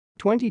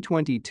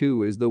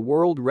2022 is the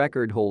world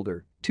record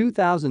holder.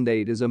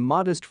 2008 is a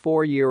modest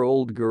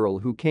 4-year-old girl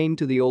who came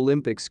to the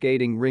Olympic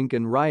skating rink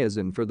in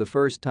Ryazan for the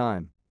first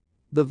time.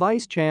 The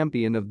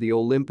vice-champion of the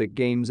Olympic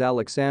Games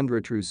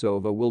Alexandra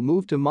Trusova will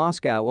move to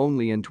Moscow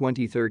only in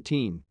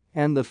 2013,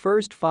 and the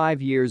first 5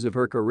 years of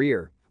her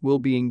career will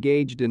be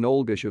engaged in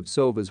Olga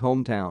Shevtsova's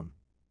hometown.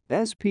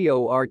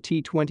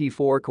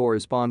 SPORT24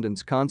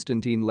 correspondents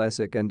Konstantin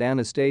Lesik and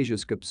Anastasia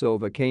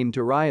Skoptsova came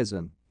to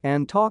Ryazan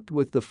and talked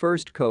with the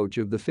first coach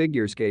of the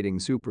figure skating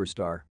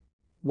superstar.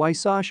 Why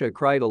Sasha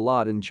cried a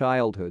lot in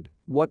childhood,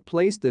 what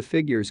place the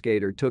figure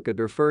skater took at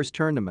her first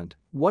tournament,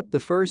 what the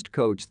first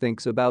coach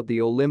thinks about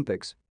the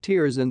Olympics,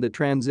 tears and the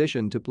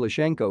transition to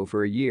Plushenko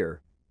for a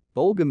year.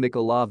 Olga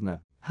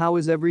Mikhailovna, how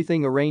is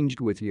everything arranged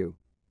with you?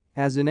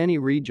 As in any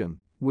region,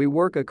 we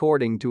work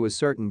according to a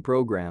certain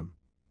program.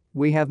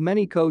 We have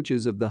many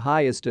coaches of the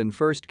highest and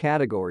first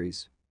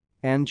categories.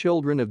 And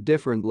children of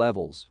different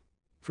levels.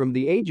 From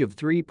the age of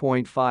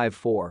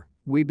 3.54,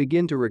 we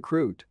begin to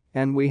recruit,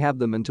 and we have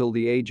them until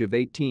the age of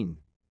 18.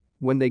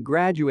 When they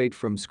graduate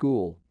from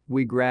school,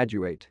 we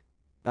graduate.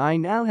 I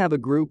now have a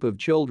group of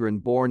children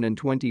born in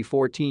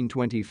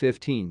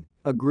 2014-2015,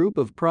 a group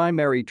of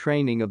primary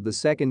training of the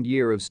second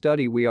year of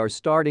study. We are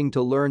starting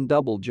to learn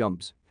double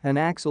jumps, an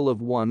axel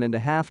of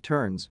 1.5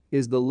 turns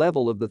is the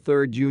level of the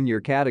third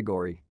junior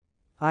category.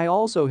 I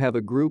also have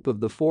a group of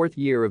the fourth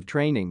year of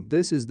training.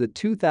 This is the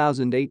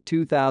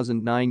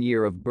 2008-2009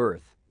 year of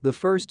birth, the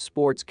first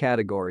sports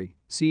category,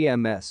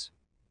 CMS.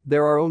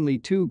 There are only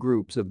 2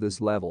 groups of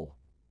this level.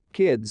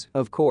 Kids,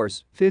 of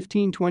course,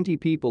 15-20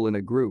 people in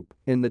a group.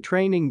 In the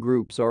training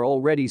groups are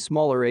already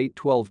smaller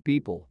 8-12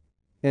 people.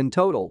 In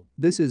total,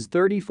 this is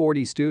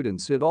 30-40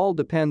 students. It all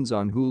depends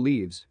on who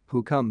leaves,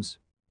 who comes.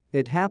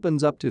 It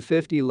happens up to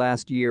 50.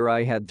 Last year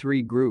I had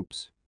 3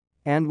 groups.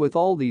 And with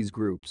all these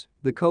groups,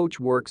 the coach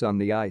works on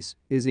the ice,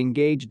 is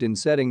engaged in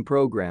setting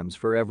programs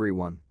for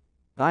everyone.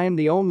 I am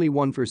the only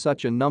one for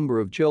such a number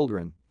of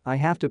children. I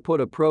have to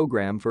put a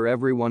program for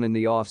everyone in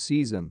the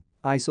off-season.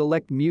 I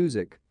select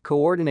music,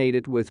 coordinate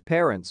it with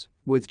parents,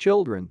 with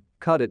children,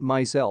 cut it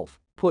myself,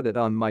 put it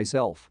on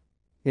myself.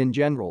 In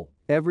general,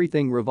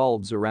 everything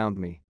revolves around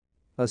me.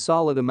 A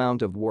solid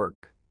amount of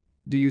work.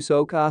 Do you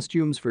sew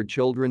costumes for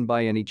children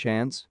by any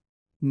chance?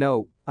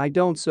 No, I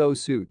don't sew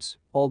suits,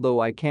 although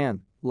I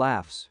can.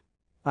 Laughs.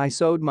 I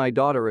sewed my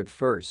daughter at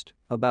first,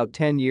 about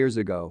 10 years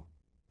ago.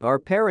 Our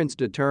parents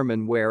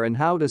determine where and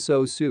how to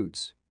sew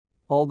suits.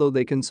 Although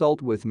they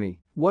consult with me,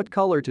 what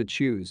color to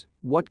choose,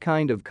 what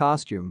kind of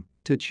costume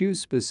to choose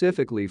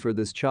specifically for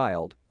this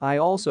child, I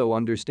also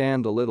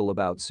understand a little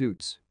about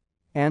suits.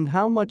 And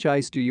how much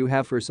ice do you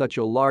have for such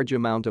a large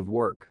amount of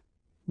work?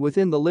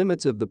 Within the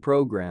limits of the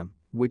program,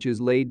 which is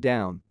laid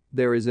down,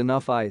 there is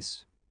enough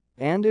ice.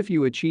 And if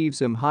you achieve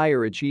some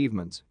higher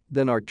achievements,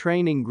 then our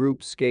training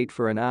groups skate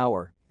for 1.5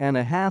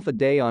 hours a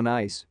day on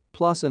ice,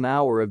 plus an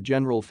hour of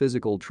general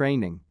physical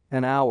training,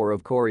 an hour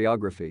of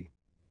choreography.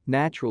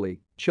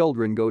 Naturally,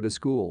 children go to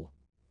school.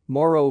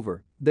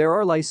 Moreover, there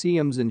are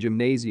lyceums and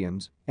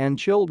gymnasiums, and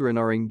children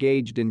are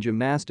engaged in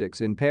gymnastics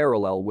in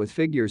parallel with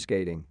figure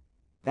skating.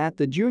 At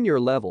the junior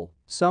level,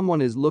 someone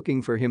is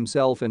looking for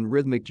himself in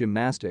rhythmic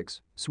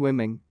gymnastics,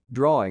 swimming,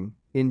 drawing,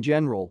 in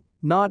general.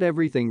 Not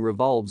everything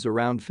revolves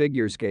around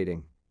figure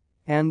skating.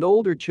 And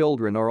older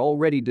children are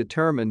already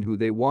determined who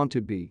they want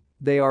to be.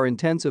 They are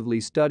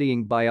intensively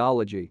studying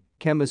biology,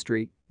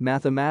 chemistry,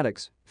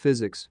 mathematics,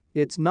 physics.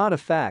 It's not a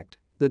fact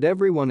that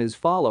everyone is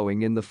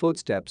following in the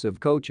footsteps of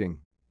coaching.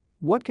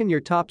 What can your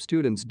top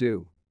students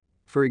do?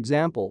 For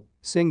example,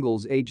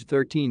 singles age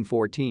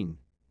 13-14.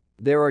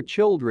 There are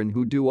children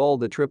who do all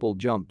the triple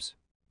jumps.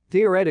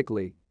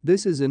 Theoretically,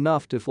 this is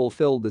enough to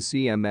fulfill the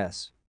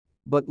CMS.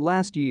 But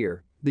last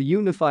year, the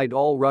unified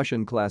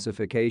all-Russian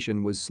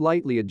classification was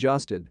slightly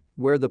adjusted,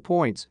 where the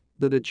points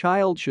that a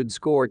child should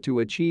score to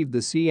achieve the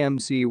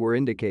CMC were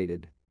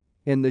indicated.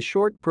 In the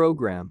short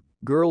program,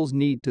 girls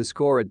need to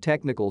score a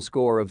technical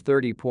score of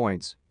 30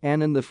 points,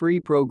 and in the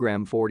free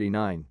program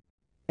 49.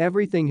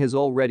 Everything has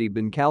already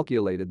been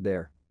calculated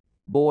there.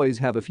 Boys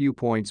have a few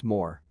points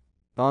more.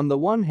 On the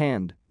one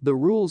hand, the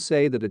rules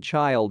say that a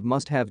child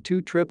must have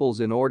 2 triples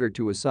in order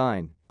to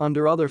assign,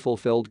 under other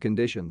fulfilled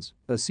conditions,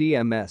 a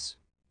CMS.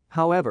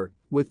 However,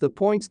 with the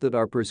points that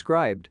are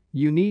prescribed,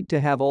 you need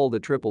to have all the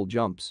triple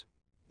jumps.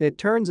 It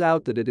turns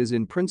out that it is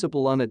in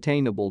principle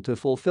unattainable to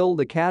fulfill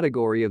the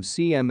category of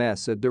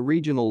CMS at the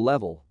regional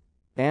level.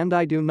 And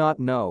I do not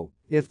know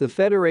if the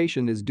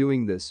federation is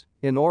doing this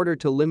in order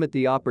to limit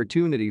the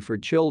opportunity for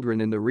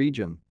children in the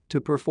region to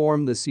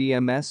perform the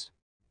CMS.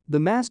 The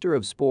Master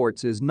of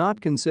Sports is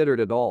not considered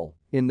at all.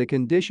 In the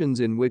conditions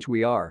in which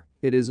we are,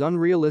 it is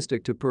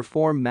unrealistic to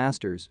perform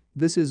Masters.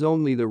 This is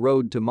only the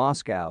road to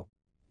Moscow.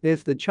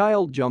 If the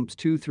child jumps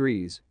 2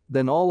 threes,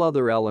 then all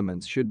other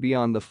elements should be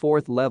on the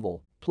 4th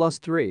level,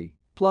 +3,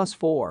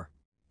 +4.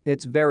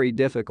 It's very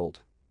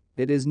difficult.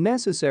 It is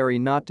necessary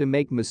not to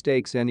make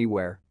mistakes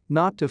anywhere,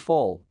 not to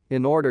fall,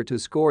 in order to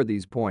score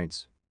these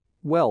points.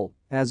 Well,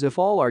 as if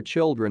all our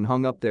children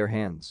hung up their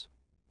hands.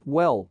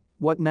 Well,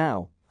 what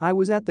now? I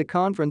was at the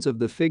conference of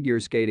the Figure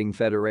Skating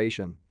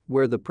Federation,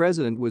 where the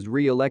president was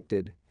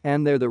re-elected,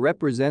 and there the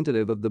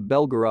representative of the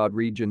Belgorod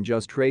region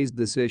just raised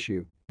this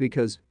issue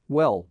because,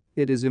 well,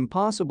 it is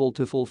impossible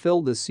to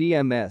fulfill the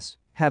CMS,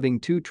 having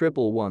two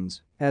triple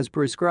ones, as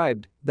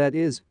prescribed, that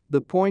is, the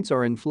points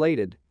are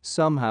inflated,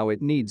 somehow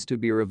it needs to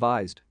be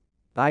revised.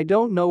 I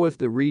don't know if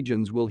the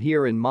regions will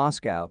hear in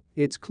Moscow,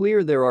 it's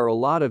clear there are a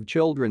lot of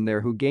children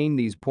there who gain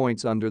these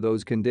points under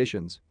those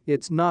conditions,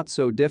 it's not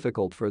so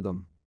difficult for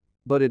them.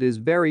 But it is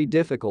very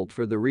difficult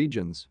for the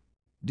regions.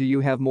 Do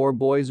you have more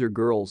boys or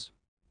girls?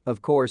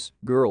 Of course,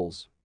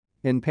 girls.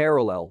 In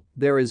parallel,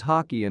 there is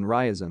hockey in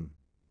Ryazan.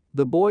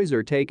 The boys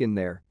are taken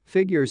there,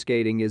 figure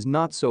skating is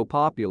not so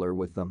popular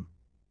with them.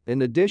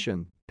 In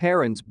addition,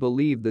 parents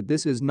believe that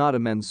this is not a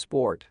men's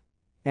sport.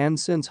 And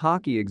since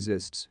hockey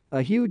exists,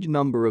 a huge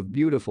number of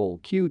beautiful,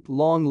 cute,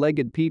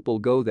 long-legged people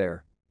go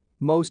there.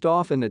 Most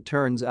often it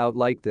turns out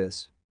like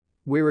this.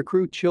 We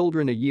recruit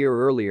children a year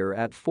earlier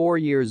at 4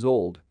 years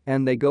old,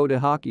 and they go to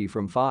hockey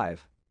from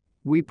 5.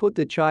 We put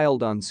the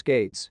child on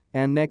skates,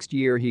 and next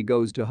year he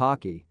goes to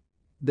hockey.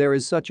 There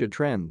is such a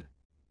trend.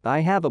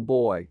 I have a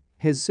boy,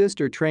 his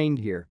sister trained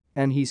here,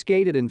 and he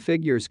skated in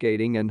figure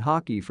skating and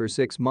hockey for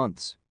 6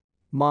 months.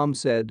 Mom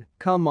said,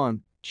 "Come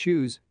on,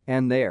 choose,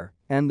 and there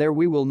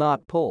we will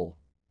not pull."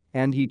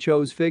 And he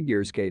chose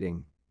figure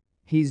skating.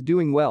 He's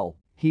doing well,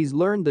 he's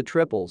learned the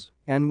triples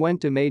and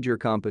went to major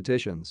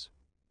competitions.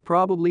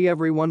 Probably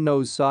everyone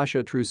knows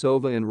Sasha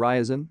Trusova in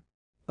Ryazan?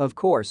 Of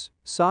course,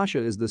 Sasha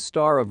is the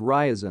star of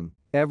Ryazan,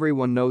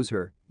 everyone knows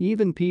her,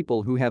 even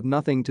people who have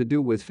nothing to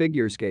do with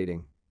figure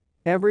skating.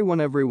 Everyone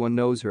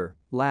knows her,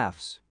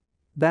 laughs.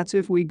 That's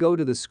if we go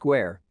to the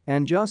square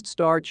and just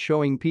start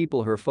showing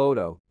people her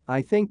photo,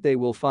 I think they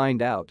will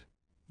find out.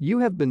 You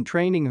have been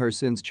training her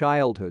since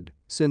childhood,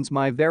 since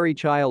my very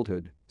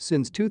childhood,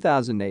 since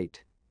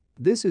 2008.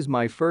 This is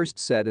my first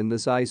set in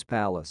this ice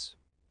palace.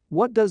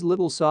 What does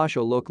little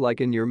Sasha look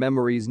like in your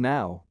memories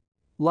now?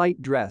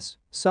 Light dress,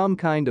 some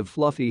kind of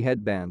fluffy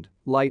headband,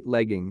 light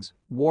leggings,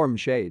 warm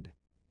shade.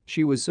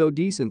 She was so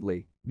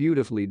decently,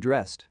 beautifully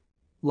dressed.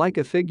 Like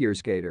a figure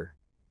skater.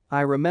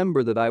 I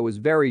remember that I was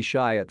very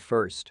shy at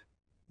first.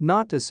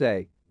 Not to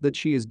say that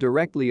she is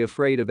directly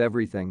afraid of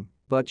everything,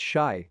 but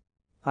shy.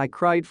 I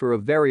cried for a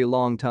very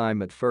long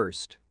time at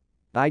first.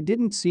 I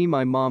didn't see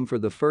my mom for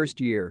the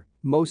first year,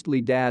 mostly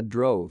dad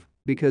drove,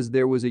 because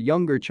there was a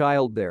younger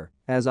child there,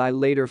 as I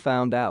later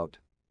found out.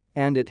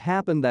 And it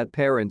happened that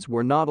parents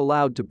were not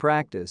allowed to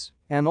practice,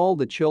 and all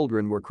the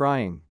children were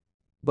crying.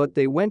 But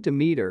they went to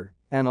meet her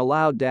and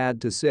allowed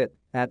dad to sit.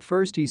 At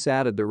first he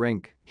sat at the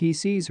rink, he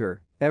sees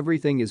her,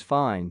 everything is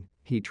fine,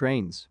 he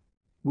trains.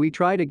 We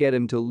try to get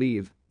him to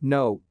leave,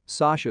 no,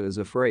 Sasha is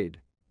afraid.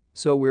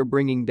 So we're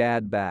bringing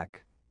dad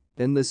back.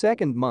 In the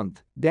second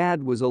month,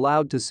 dad was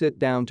allowed to sit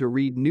down to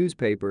read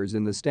newspapers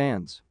in the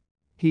stands.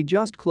 He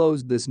just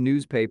closed this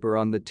newspaper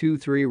on the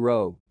 2-3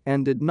 row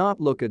and did not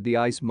look at the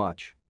ice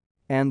much.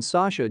 And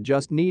Sasha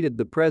just needed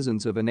the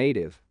presence of a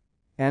native.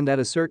 And at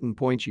a certain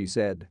point she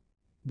said,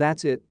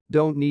 "That's it,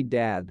 don't need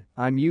dad,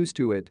 I'm used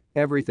to it,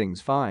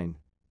 everything's fine."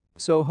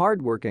 So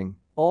hardworking,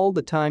 all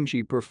the time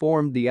she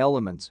performed the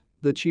elements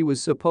that she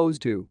was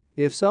supposed to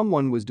if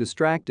someone was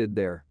distracted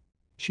there.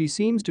 She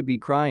seems to be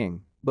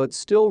crying, but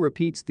still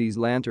repeats these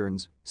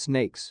lanterns,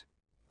 snakes.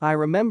 I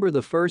remember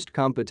the first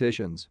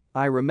competitions,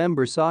 I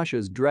remember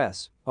Sasha's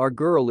dress, our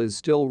girl is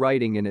still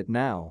writing in it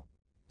now.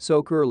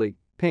 So curly,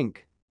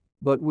 pink.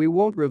 But we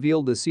won't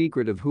reveal the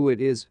secret of who it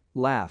is,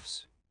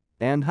 laughs.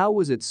 And how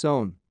was it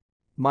sewn?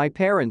 My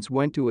parents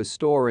went to a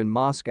store in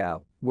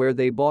Moscow where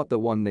they bought the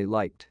one they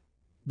liked.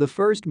 The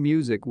first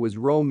music was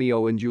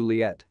Romeo and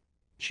Juliet.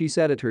 She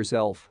said it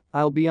herself,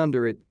 "I'll be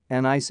under it,"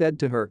 and I said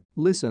to her,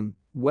 "Listen,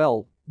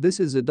 well, this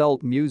is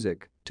adult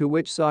music," to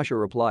which Sasha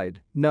replied,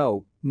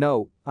 "No,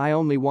 I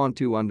only want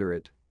to under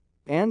it."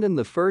 And in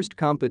the first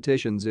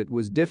competitions it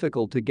was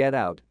difficult to get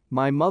out,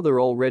 my mother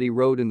already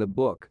wrote in the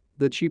book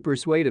that she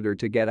persuaded her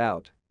to get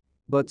out.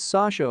 But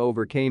Sasha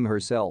overcame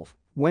herself,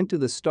 went to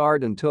the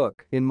start and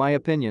took, in my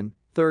opinion,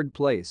 3rd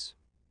place.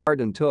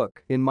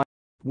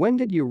 When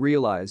did you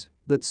realize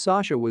that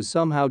Sasha was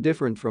somehow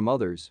different from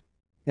others?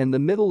 In the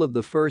middle of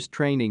the first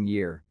training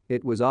year,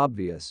 it was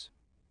obvious.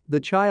 The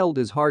child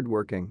is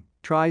hardworking,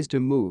 tries to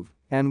move,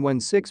 and when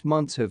 6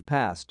 months have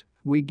passed,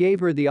 we gave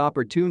her the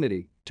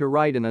opportunity to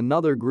write in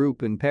another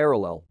group in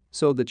parallel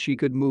so that she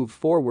could move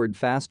forward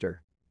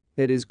faster.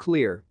 It is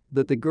clear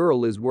that the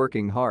girl is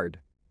working hard.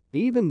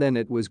 Even then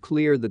it was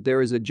clear that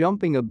there is a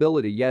jumping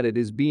ability, yet it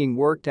is being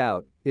worked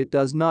out, it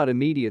does not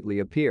immediately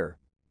appear.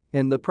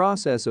 In the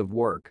process of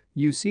work,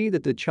 you see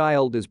that the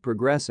child is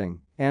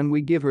progressing, and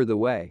we give her the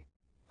way.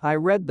 I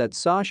read that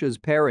Sasha's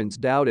parents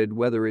doubted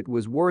whether it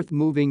was worth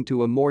moving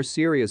to a more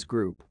serious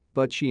group,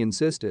 but she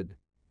insisted.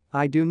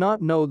 I do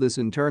not know this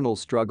internal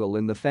struggle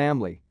in the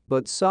family,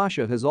 but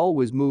Sasha has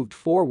always moved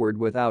forward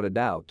without a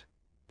doubt.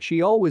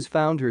 She always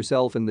found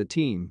herself in the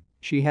team,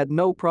 she had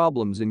no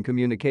problems in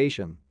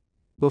communication.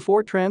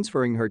 Before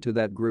transferring her to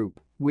that group,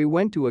 we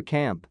went to a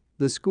camp,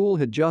 the school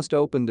had just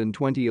opened in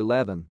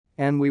 2011,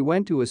 and we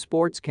went to a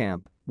sports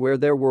camp where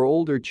there were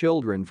older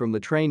children from the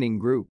training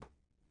group.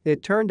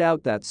 It turned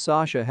out that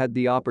Sasha had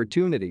the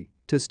opportunity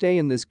to stay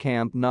in this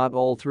camp not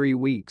all 3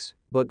 weeks,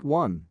 but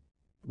one.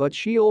 But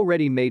she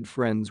already made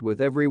friends with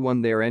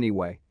everyone there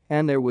anyway,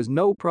 and there was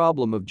no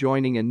problem of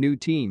joining a new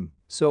team,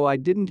 so I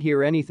didn't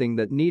hear anything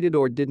that needed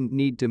or didn't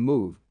need to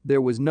move. There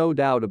was no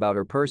doubt about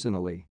her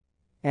personally.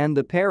 And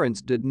the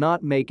parents did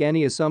not make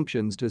any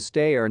assumptions to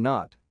stay or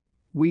not.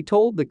 We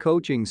told the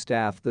coaching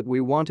staff that we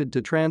wanted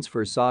to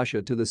transfer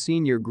Sasha to the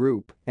senior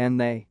group,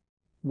 and they,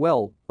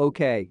 well,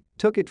 okay,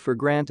 took it for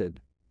granted.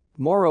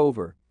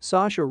 Moreover,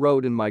 Sasha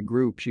wrote in my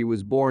group she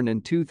was born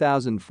in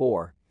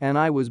 2004 and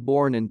I was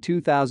born in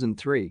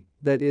 2003,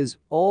 that is,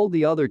 all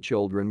the other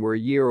children were a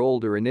year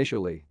older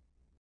initially.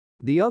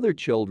 The other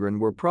children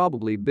were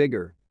probably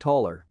bigger,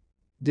 taller.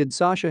 Did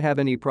Sasha have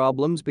any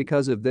problems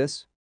because of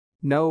this?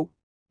 No.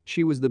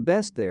 She was the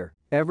best there,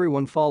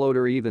 everyone followed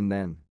her even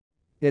then.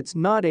 It's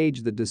not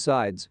age that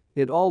decides,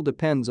 it all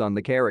depends on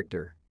the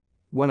character.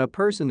 When a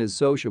person is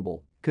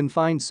sociable, can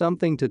find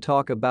something to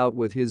talk about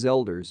with his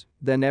elders,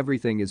 then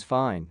everything is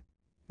fine.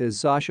 Is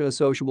Sasha a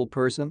sociable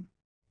person?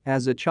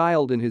 As a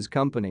child in his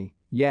company,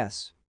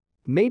 yes.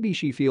 Maybe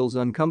she feels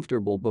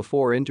uncomfortable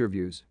before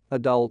interviews,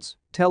 adults,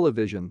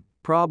 television,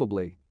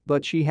 probably,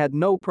 but she had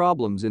no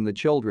problems in the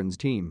children's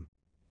team.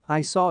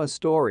 I saw a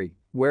story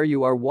where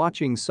you are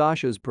watching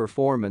Sasha's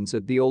performance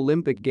at the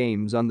Olympic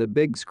Games on the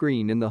big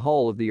screen in the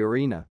hall of the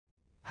arena.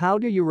 How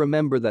do you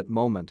remember that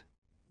moment?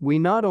 We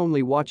not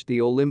only watched the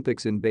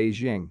Olympics in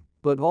Beijing,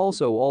 but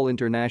also all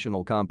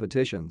international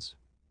competitions.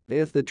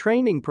 If the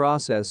training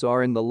process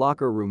are in the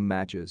locker room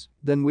matches,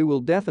 then we will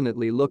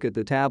definitely look at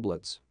the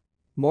tablets.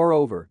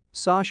 Moreover,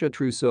 Sasha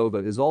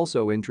Trusova is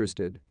also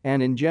interested,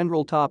 and in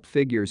general top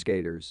figure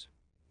skaters.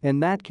 In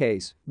that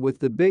case, with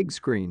the big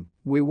screen,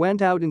 we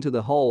went out into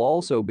the hall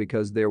also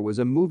because there was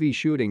a movie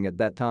shooting at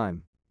that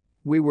time.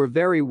 We were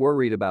very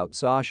worried about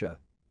Sasha.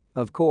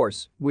 Of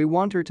course, we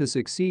want her to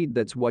succeed,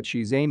 that's what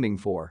she's aiming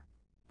for.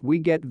 We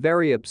get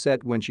very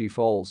upset when she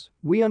falls,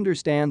 we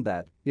understand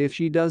that, if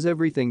she does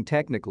everything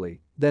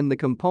technically, then the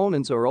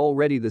components are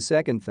already the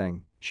second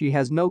thing, she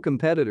has no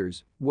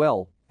competitors,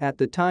 well, at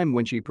the time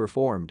when she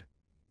performed.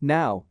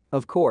 Now,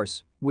 of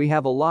course, we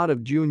have a lot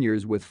of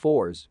juniors with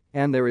fours,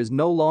 and there is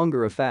no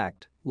longer a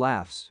fact,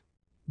 laughs.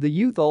 The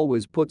youth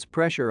always puts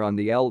pressure on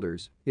the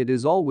elders, it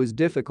is always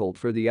difficult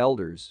for the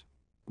elders.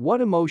 What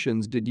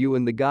emotions did you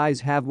and the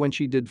guys have when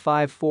she did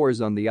 5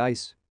 fours on the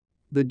ice?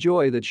 The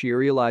joy that she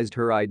realized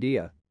her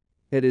idea.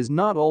 It is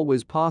not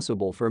always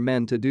possible for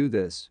men to do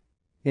this.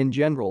 In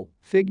general,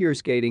 figure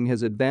skating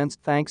has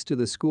advanced thanks to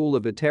the school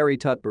of Eteri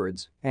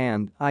Tutberidze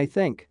and, I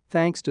think,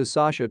 thanks to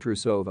Sasha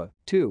Trusova,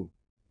 too.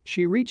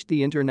 She reached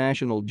the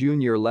international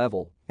junior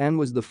level and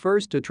was the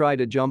first to try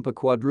to jump a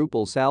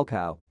quadruple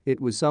salchow, it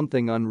was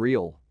something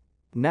unreal.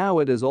 Now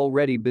it has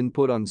already been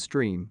put on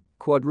stream,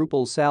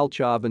 quadruple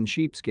salchow and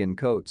sheepskin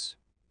coats.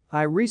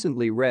 I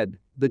recently read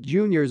that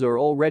juniors are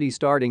already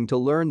starting to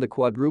learn the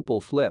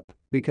quadruple flip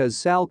because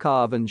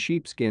salchow and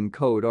sheepskin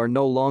coat are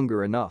no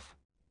longer enough.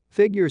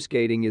 Figure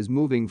skating is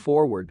moving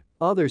forward,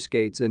 other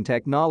skates and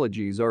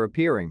technologies are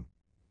appearing.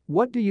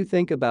 What do you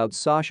think about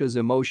Sasha's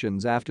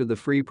emotions after the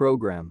free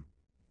program?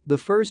 The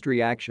first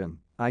reaction,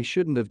 I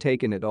shouldn't have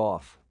taken it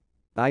off.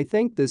 I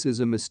think this is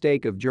a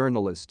mistake of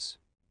journalists.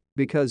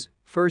 Because,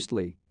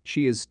 firstly,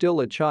 she is still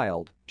a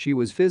child, she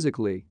was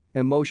physically,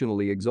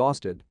 emotionally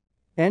exhausted.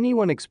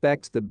 Anyone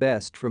expects the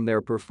best from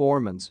their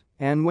performance,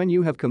 and when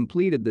you have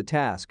completed the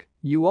task,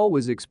 you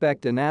always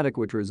expect an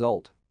adequate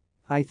result.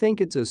 I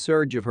think it's a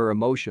surge of her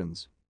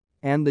emotions.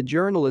 And the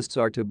journalists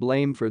are to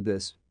blame for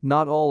this,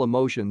 not all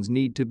emotions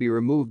need to be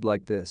removed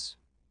like this.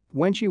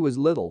 When she was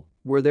little,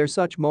 were there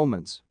such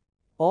moments?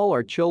 All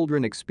our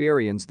children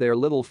experience their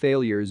little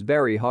failures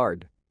very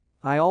hard.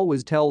 I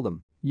always tell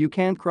them, you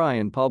can't cry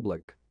in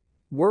public.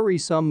 Worry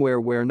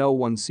somewhere where no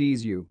one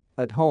sees you,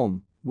 at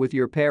home, with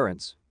your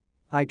parents.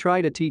 I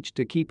try to teach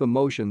to keep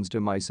emotions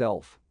to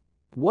myself.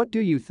 What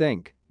do you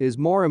think is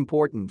more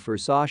important for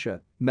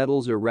Sasha,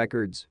 medals or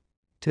records?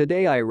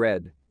 Today I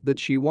read that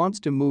she wants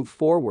to move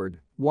forward,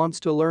 wants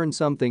to learn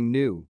something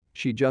new,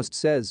 she just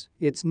says,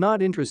 it's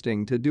not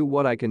interesting to do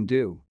what I can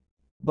do.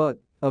 But,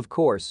 of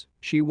course,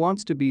 she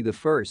wants to be the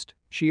first,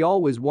 she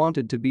always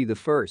wanted to be the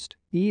first,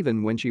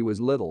 even when she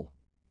was little.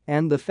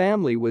 And the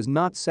family was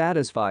not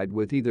satisfied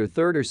with either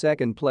third or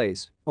second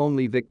place,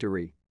 only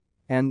victory.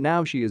 And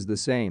now she is the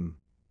same.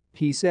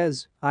 He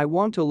says, I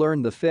want to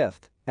learn the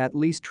fifth, at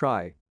least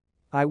try.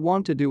 I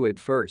want to do it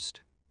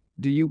first.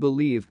 Do you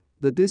believe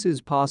that this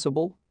is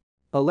possible?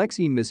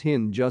 Alexei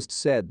Mishin just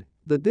said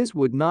that this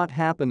would not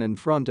happen in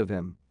front of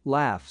him,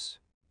 laughs.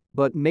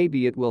 But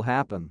maybe it will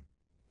happen.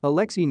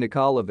 Alexei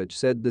Nikolaevich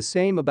said the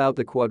same about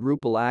the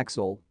quadruple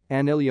axel,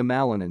 and Ilya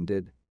Malinin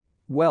did.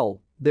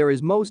 Well, there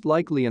is most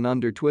likely an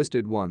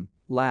under-twisted one,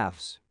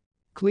 laughs.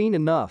 Clean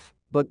enough,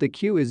 but the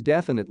cue is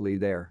definitely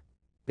there.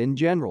 In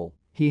general,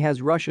 he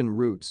has Russian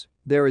roots,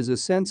 there is a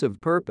sense of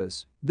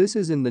purpose, this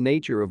is in the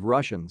nature of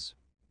Russians.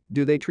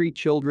 Do they treat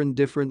children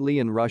differently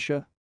in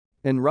Russia?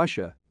 In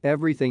Russia,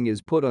 everything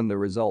is put on the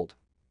result.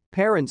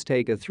 Parents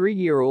take a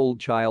 3-year-old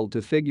child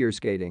to figure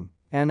skating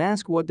and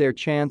ask what their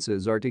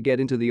chances are to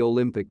get into the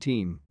Olympic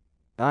team.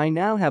 I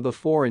now have a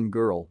foreign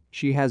girl,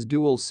 she has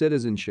dual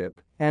citizenship,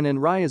 and in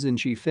Ryazan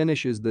she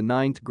finishes the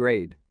 9th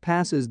grade,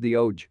 passes the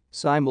OJ,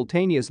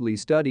 simultaneously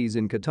studies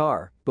in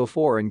Qatar,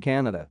 before in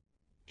Canada.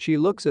 She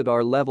looks at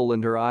our level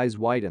and her eyes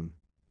widen.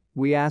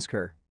 We ask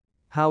her,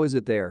 "How is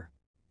it there?"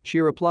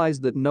 She replies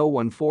that no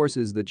one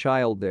forces the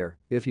child there,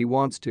 if he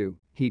wants to,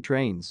 he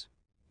trains.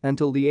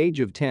 Until the age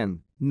of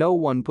 10, no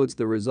one puts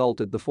the result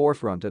at the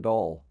forefront at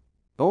all.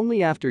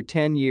 Only after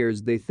 10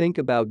 years they think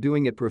about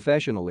doing it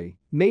professionally,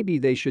 maybe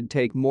they should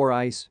take more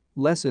ice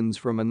lessons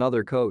from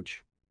another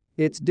coach.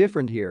 It's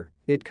different here,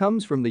 it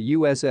comes from the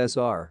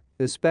USSR,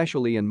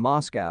 especially in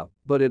Moscow,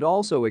 but it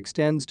also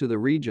extends to the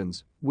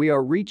regions, we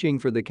are reaching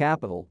for the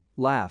capital,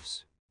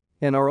 laughs.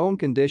 In our own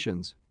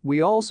conditions,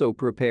 we also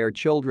prepare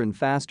children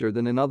faster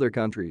than in other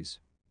countries.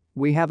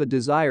 We have a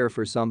desire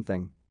for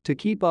something, to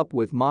keep up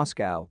with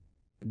Moscow.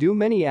 Do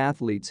many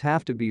athletes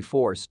have to be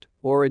forced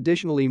or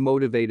additionally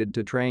motivated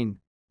to train?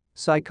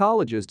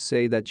 Psychologists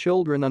say that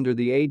children under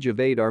the age of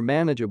 8 are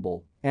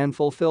manageable and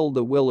fulfill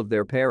the will of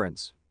their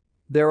parents.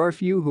 There are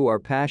few who are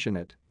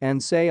passionate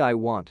and say "I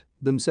want"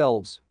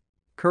 themselves.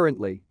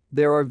 Currently,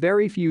 there are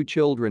very few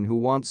children who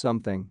want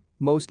something,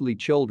 mostly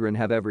children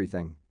have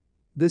everything.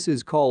 This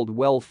is called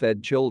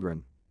well-fed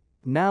children.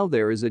 Now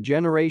there is a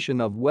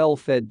generation of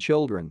well-fed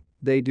children,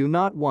 they do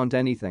not want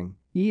anything,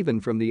 even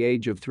from the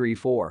age of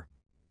 3-4.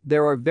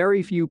 There are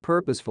very few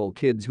purposeful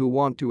kids who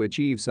want to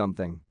achieve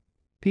something.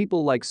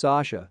 People like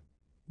Sasha.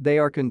 They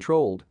are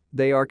controlled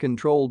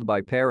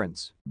by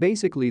parents.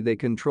 Basically they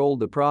control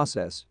the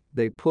process,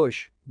 they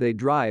push, they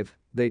drive,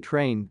 they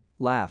train,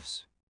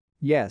 laughs.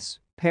 Yes,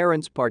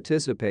 parents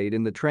participate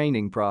in the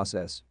training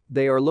process,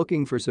 they are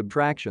looking for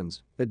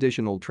subtractions,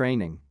 additional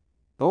training.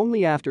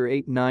 Only after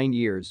 8-9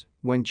 years,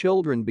 when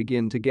children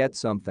begin to get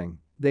something,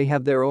 they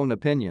have their own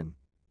opinion.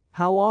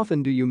 How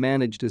often do you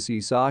manage to see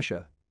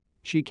Sasha?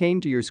 She came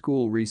to your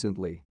school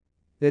recently.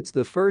 It's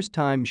the first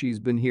time she's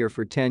been here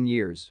for 10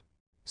 years.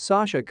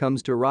 Sasha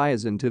comes to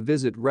Ryazan to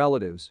visit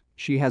relatives,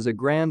 she has a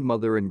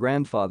grandmother and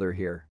grandfather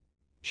here.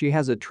 She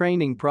has a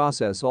training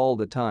process all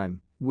the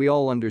time, we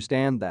all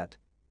understand that.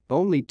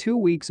 Only 2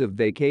 weeks of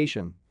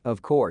vacation,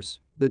 of course,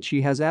 that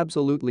she has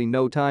absolutely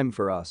no time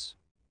for us.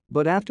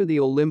 But after the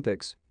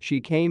Olympics,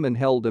 she came and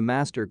held a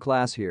master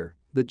class here,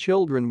 the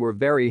children were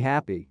very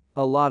happy,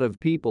 a lot of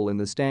people in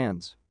the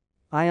stands.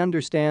 I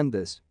understand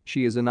this,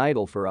 she is an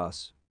idol for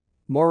us.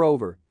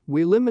 Moreover,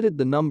 we limited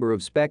the number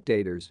of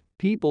spectators,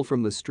 people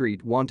from the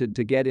street wanted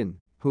to get in,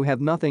 who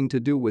have nothing to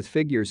do with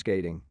figure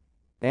skating.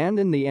 And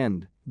in the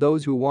end,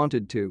 those who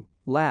wanted to,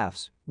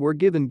 laughs, were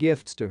given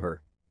gifts to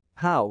her.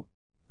 How?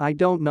 I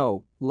don't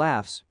know,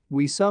 laughs,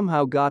 we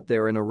somehow got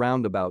there in a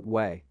roundabout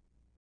way.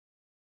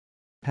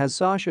 Has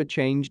Sasha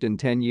changed in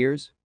 10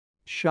 years?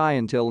 Shy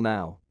until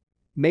now.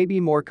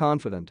 Maybe more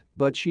confident,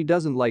 but she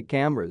doesn't like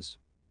cameras.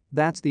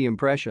 That's the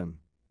impression.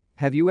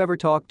 Have you ever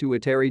talked to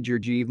Eteri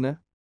Georgievna?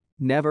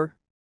 Never?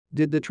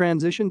 Did the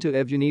transition to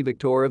Evgeny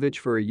Viktorovich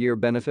for a year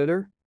benefit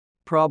her?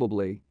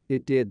 Probably,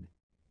 it did.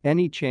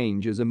 Any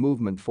change is a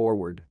movement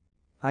forward.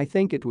 I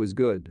think it was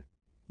good.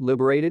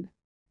 Liberated?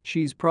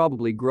 She's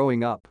probably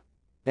growing up.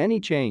 Any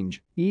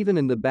change, even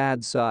in the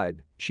bad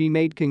side, she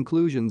made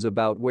conclusions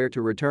about where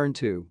to return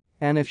to,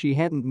 and if she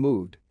hadn't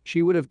moved,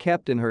 she would have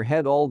kept in her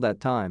head all that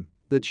time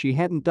that she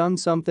hadn't done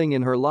something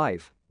in her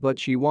life, but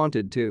she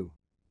wanted to.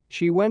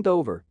 She went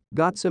over,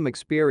 got some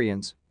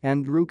experience,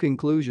 and drew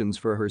conclusions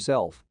for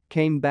herself,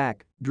 came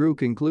back, drew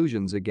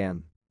conclusions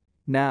again.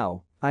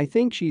 Now, I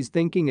think she's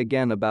thinking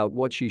again about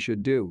what she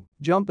should do,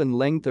 jump in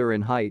length or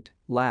in height,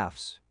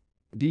 laughs.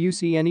 Do you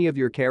see any of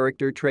your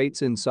character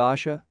traits in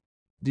Sasha?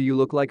 Do you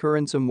look like her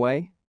in some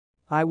way?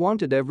 I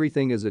wanted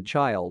everything as a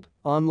child,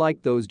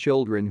 unlike those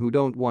children who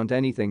don't want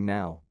anything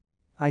now.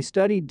 I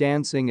studied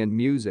dancing and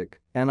music,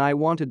 and I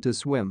wanted to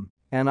swim,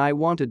 and I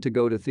wanted to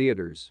go to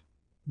theaters.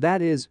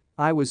 That is,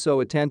 I was so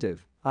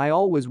attentive, I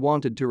always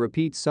wanted to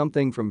repeat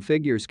something from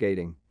figure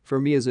skating, for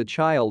me as a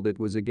child it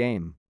was a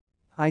game.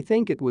 I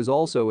think it was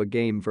also a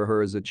game for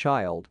her as a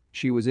child,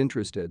 she was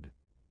interested.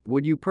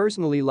 Would you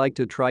personally like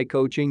to try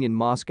coaching in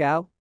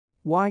Moscow?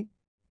 Why?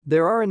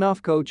 There are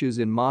enough coaches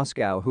in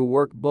Moscow who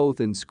work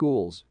both in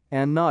schools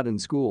and not in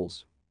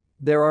schools.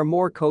 There are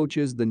more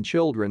coaches than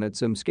children at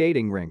some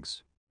skating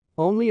rinks.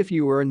 Only if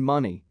you earn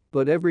money,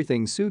 but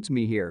everything suits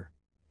me here.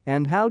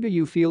 And how do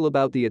you feel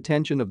about the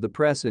attention of the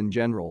press in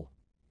general?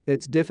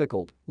 It's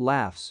difficult,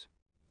 laughs.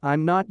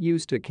 I'm not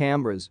used to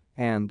cameras,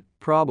 and,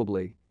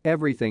 probably,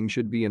 everything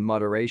should be in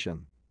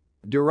moderation.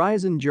 Do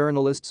Ryazan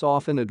journalists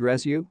often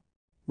address you?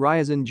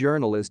 Ryazan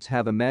journalists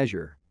have a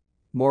measure.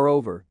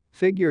 Moreover,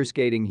 figure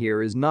skating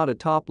here is not a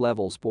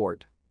top-level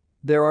sport.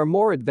 There are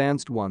more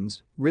advanced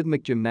ones,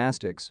 rhythmic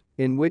gymnastics,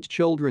 in which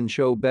children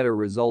show better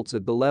results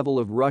at the level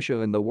of Russia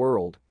and the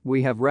world,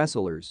 we have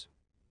wrestlers.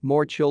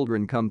 More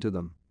children come to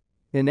them.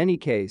 In any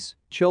case,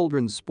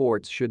 children's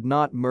sports should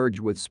not merge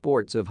with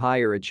sports of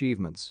higher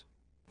achievements.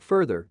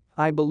 Further,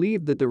 I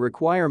believe that the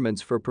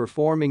requirements for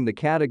performing the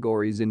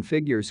categories in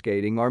figure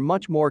skating are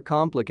much more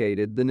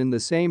complicated than in the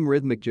same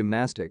rhythmic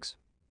gymnastics.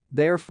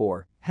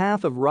 Therefore,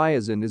 half of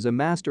Ryazan is a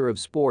master of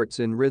sports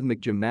in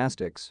rhythmic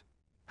gymnastics.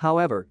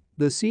 However,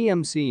 the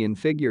CMC in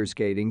figure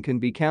skating can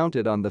be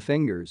counted on the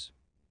fingers.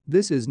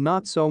 This is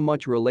not so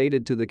much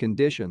related to the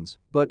conditions,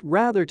 but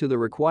rather to the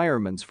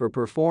requirements for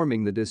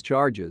performing the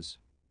discharges.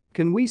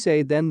 Can we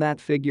say then that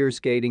figure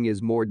skating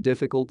is more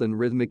difficult than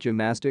rhythmic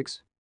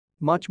gymnastics?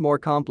 Much more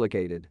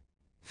complicated.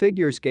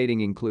 Figure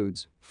skating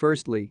includes,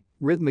 firstly,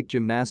 rhythmic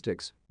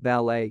gymnastics,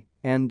 ballet,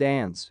 and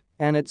dance,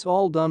 and it's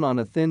all done on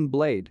a thin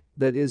blade,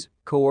 that is,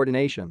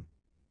 coordination.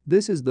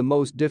 This is the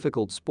most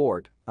difficult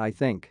sport, I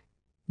think.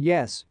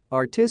 Yes,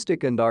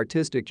 artistic and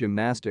artistic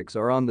gymnastics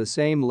are on the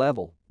same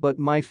level, but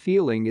my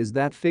feeling is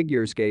that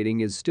figure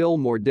skating is still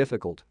more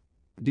difficult.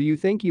 Do you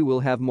think you will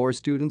have more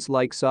students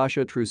like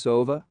Sasha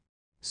Trusova?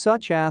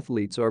 Such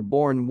athletes are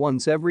born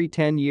once every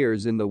 10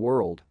 years in the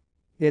world.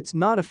 It's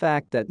not a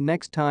fact that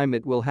next time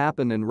it will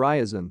happen in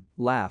Ryazan,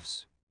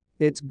 laughs.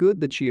 It's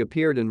good that she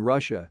appeared in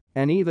Russia,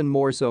 and even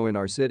more so in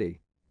our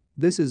city.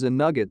 This is a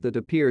nugget that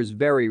appears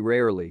very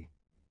rarely.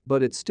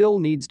 But it still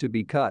needs to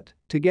be cut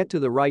to get to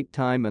the right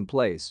time and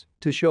place,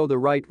 to show the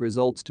right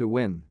results to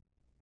win.